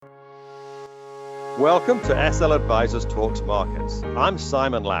Welcome to SL Advisors Talks Markets. I'm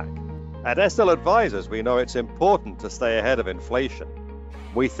Simon Lack. At SL Advisors, we know it's important to stay ahead of inflation.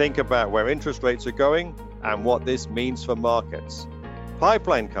 We think about where interest rates are going and what this means for markets.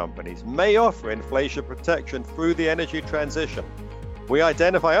 Pipeline companies may offer inflation protection through the energy transition. We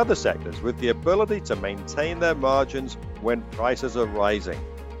identify other sectors with the ability to maintain their margins when prices are rising.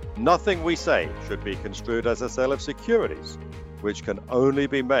 Nothing we say should be construed as a sale of securities, which can only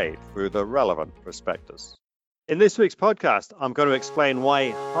be made through the relevant prospectus. In this week's podcast, I'm going to explain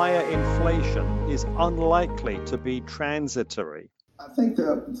why higher inflation is unlikely to be transitory. I think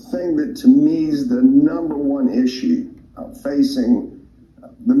the thing that to me is the number one issue facing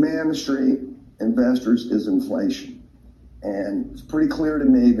the Main Street investors is inflation. And it's pretty clear to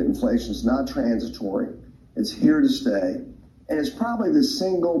me that inflation is not transitory. It's here to stay. And it's probably the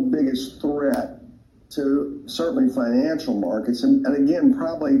single biggest threat to certainly financial markets, and again,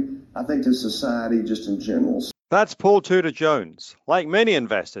 probably, I think, to society just in general. That's Paul Tudor Jones. Like many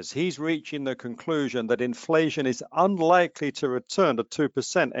investors, he's reaching the conclusion that inflation is unlikely to return to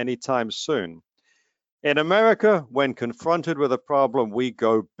 2% anytime soon. In America, when confronted with a problem, we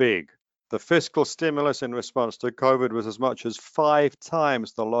go big. The fiscal stimulus in response to COVID was as much as 5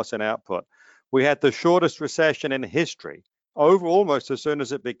 times the loss in output. We had the shortest recession in history, over almost as soon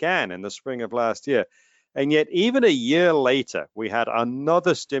as it began in the spring of last year. And yet, even a year later, we had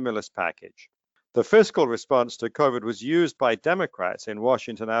another stimulus package. The fiscal response to COVID was used by Democrats in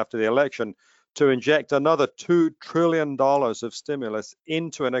Washington after the election to inject another $2 trillion of stimulus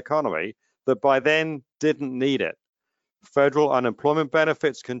into an economy that by then didn't need it. Federal unemployment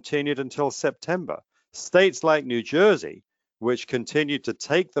benefits continued until September. States like New Jersey, which continued to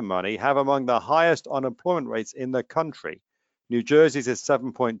take the money, have among the highest unemployment rates in the country. New Jersey's is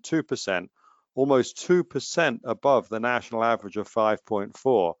 7.2%, almost 2% above the national average of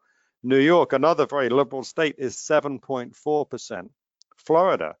 5.4%. New York, another very liberal state, is 7.4%.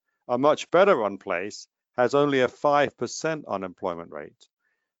 Florida, a much better run place, has only a 5% unemployment rate.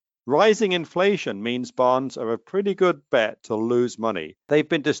 Rising inflation means bonds are a pretty good bet to lose money. They've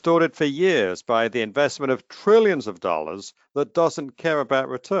been distorted for years by the investment of trillions of dollars that doesn't care about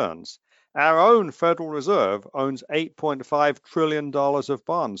returns. Our own Federal Reserve owns $8.5 trillion of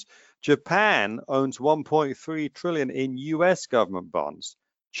bonds. Japan owns $1.3 trillion in US government bonds.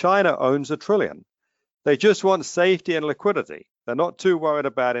 China owns $1 trillion. They just want safety and liquidity. They're not too worried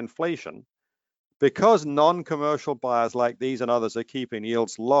about inflation. Because non-commercial buyers like these and others are keeping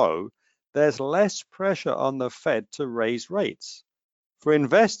yields low, there's less pressure on the Fed to raise rates. For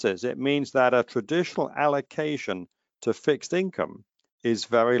investors, it means that a traditional allocation to fixed income is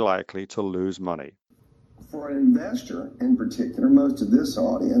very likely to lose money. For an investor in particular, most of this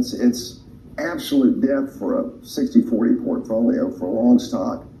audience, it's absolute death for a 60-40 portfolio, for a long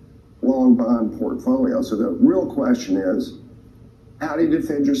stock, long bond portfolio. So the real question is, how do you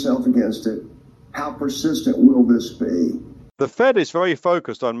defend yourself against it? How persistent will this be? The Fed is very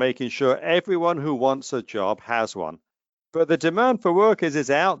focused on making sure everyone who wants a job has one. But the demand for workers is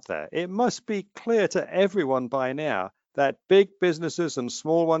out there. It must be clear to everyone by now that big businesses and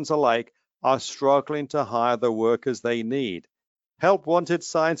small ones alike are struggling to hire the workers they need. Help wanted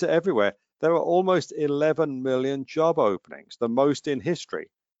signs are everywhere. There are almost 11 million job openings, the most in history.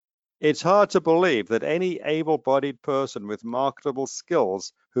 It's hard to believe that any able-bodied person with marketable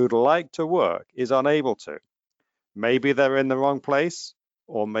skills who'd like to work is unable to. Maybe they're in the wrong place,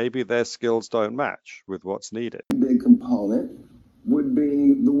 or maybe their skills don't match with what's needed. A big component would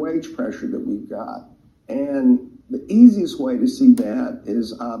be the wage pressure that we've got. And the easiest way to see that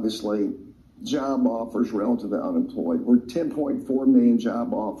is obviously job offers relative to unemployed. We're 10.4 million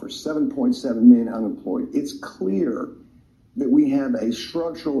job offers, 7.7 million unemployed. It's clear that we have a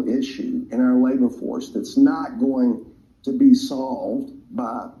structural issue in our labor force that's not going to be solved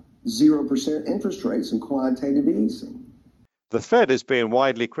by 0% interest rates and quantitative easing. The Fed is being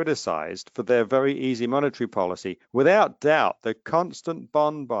widely criticized for their very easy monetary policy. Without doubt, the constant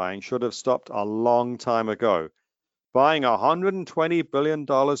bond buying should have stopped a long time ago. Buying $120 billion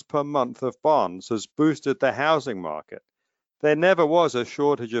per month of bonds has boosted the housing market. There never was a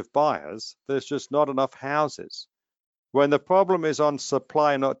shortage of buyers. There's just not enough houses. When the problem is on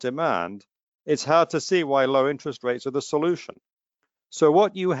supply, not demand, it's hard to see why low interest rates are the solution. So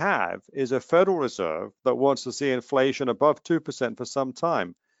what you have is a Federal Reserve that wants to see inflation above 2% for some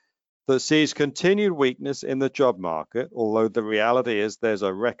time, that sees continued weakness in the job market, although the reality is there's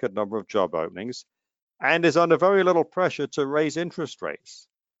a record number of job openings, and is under very little pressure to raise interest rates.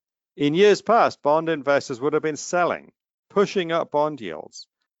 In years past, bond investors would have been selling, pushing up bond yields.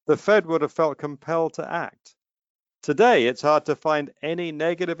 The Fed would have felt compelled to act. Today, it's hard to find any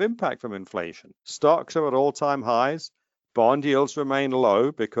negative impact from inflation. Stocks are at all-time highs. Bond yields remain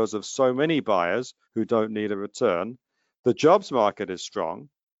low because of so many buyers who don't need a return. The jobs market is strong,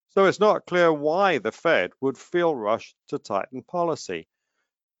 so it's not clear why the Fed would feel rushed to tighten policy,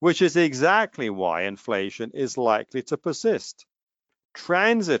 which is exactly why inflation is likely to persist.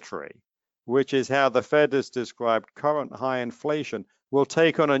 Transitory, which is how the Fed has described current high inflation, will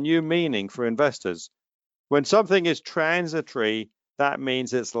take on a new meaning for investors. When something is transitory, that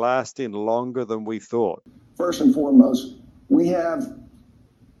means it's lasting longer than we thought. First and foremost, we have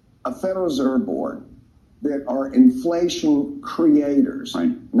a Federal Reserve Board that are inflation creators,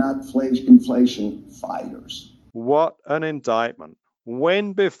 right, not inflation fighters. What an indictment.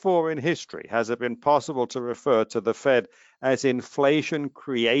 When before in history has it been possible to refer to the Fed as inflation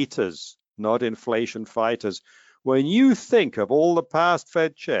creators, not inflation fighters? When you think of all the past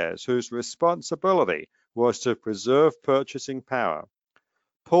Fed chairs whose responsibility was to preserve purchasing power,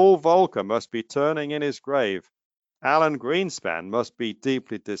 Paul Volcker must be turning in his grave. Alan Greenspan must be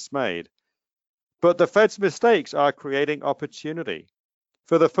deeply dismayed. But the Fed's mistakes are creating opportunity.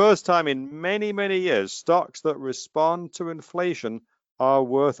 For the first time in many, many years, stocks that respond to inflation are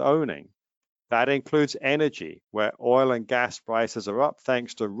worth owning. That includes energy, where oil and gas prices are up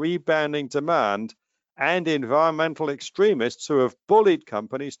thanks to rebounding demand, and environmental extremists who have bullied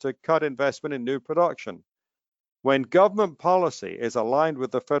companies to cut investment in new production. When government policy is aligned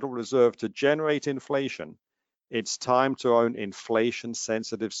with the Federal Reserve to generate inflation, it's time to own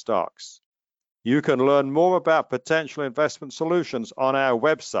inflation-sensitive stocks. You can learn more about potential investment solutions on our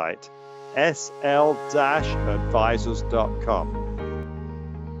website,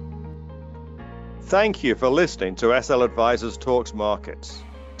 sl-advisors.com. Thank you for listening to SL Advisors Talks Markets.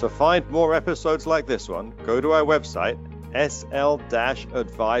 To find more episodes like this one, go to our website,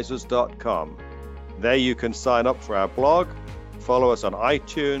 sl-advisors.com. There you can sign up for our blog, follow us on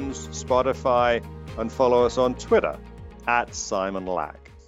iTunes, Spotify, and follow us on Twitter @SimonLack.